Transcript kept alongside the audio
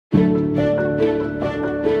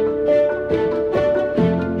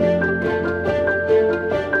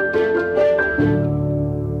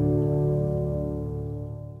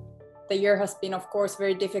year has been, of course,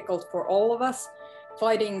 very difficult for all of us,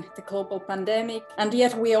 fighting the global pandemic. And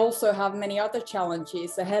yet we also have many other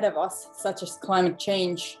challenges ahead of us, such as climate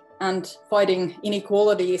change and fighting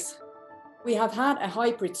inequalities. We have had a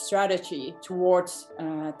hybrid strategy towards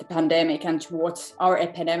the pandemic and towards our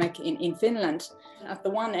epidemic in Finland. At the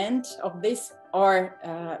one end of this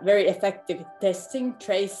are very effective testing,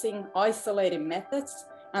 tracing, isolating methods.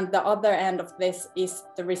 And the other end of this is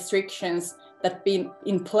the restrictions that have been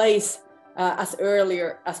in place as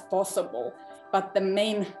earlier as possible. But the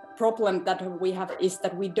main problem that we have is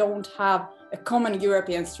that we don't have a common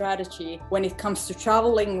European strategy when it comes to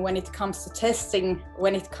traveling, when it comes to testing,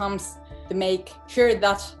 when it comes to make sure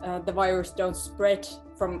that the virus don't spread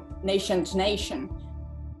from nation to nation.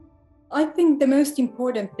 I think the most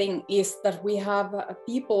important thing is that we have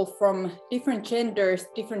people from different genders,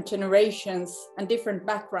 different generations, and different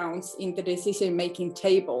backgrounds in the decision-making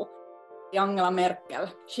table. Angela Merkel,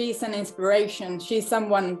 she's an inspiration. She's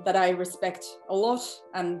someone that I respect a lot,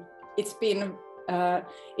 and it's been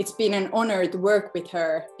an honor to work with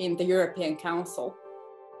her in the European Council.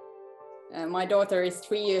 My daughter is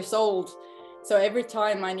 3 years old, so every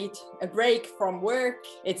time I need a break from work,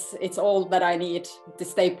 it's all that I need to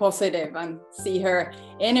stay positive, and see her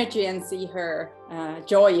energy and see her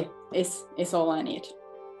joy is all I need.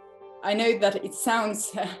 I know that it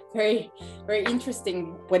sounds very, very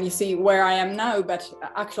interesting when you see where I am now, but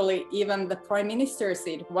actually even the Prime Minister's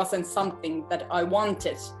seat wasn't something that I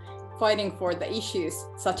wanted. Fighting for the issues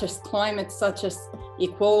such as climate, such as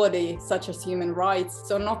equality, such as human rights.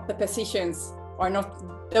 So not the positions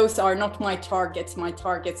those are not my targets. My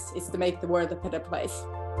targets is to make the world a better place.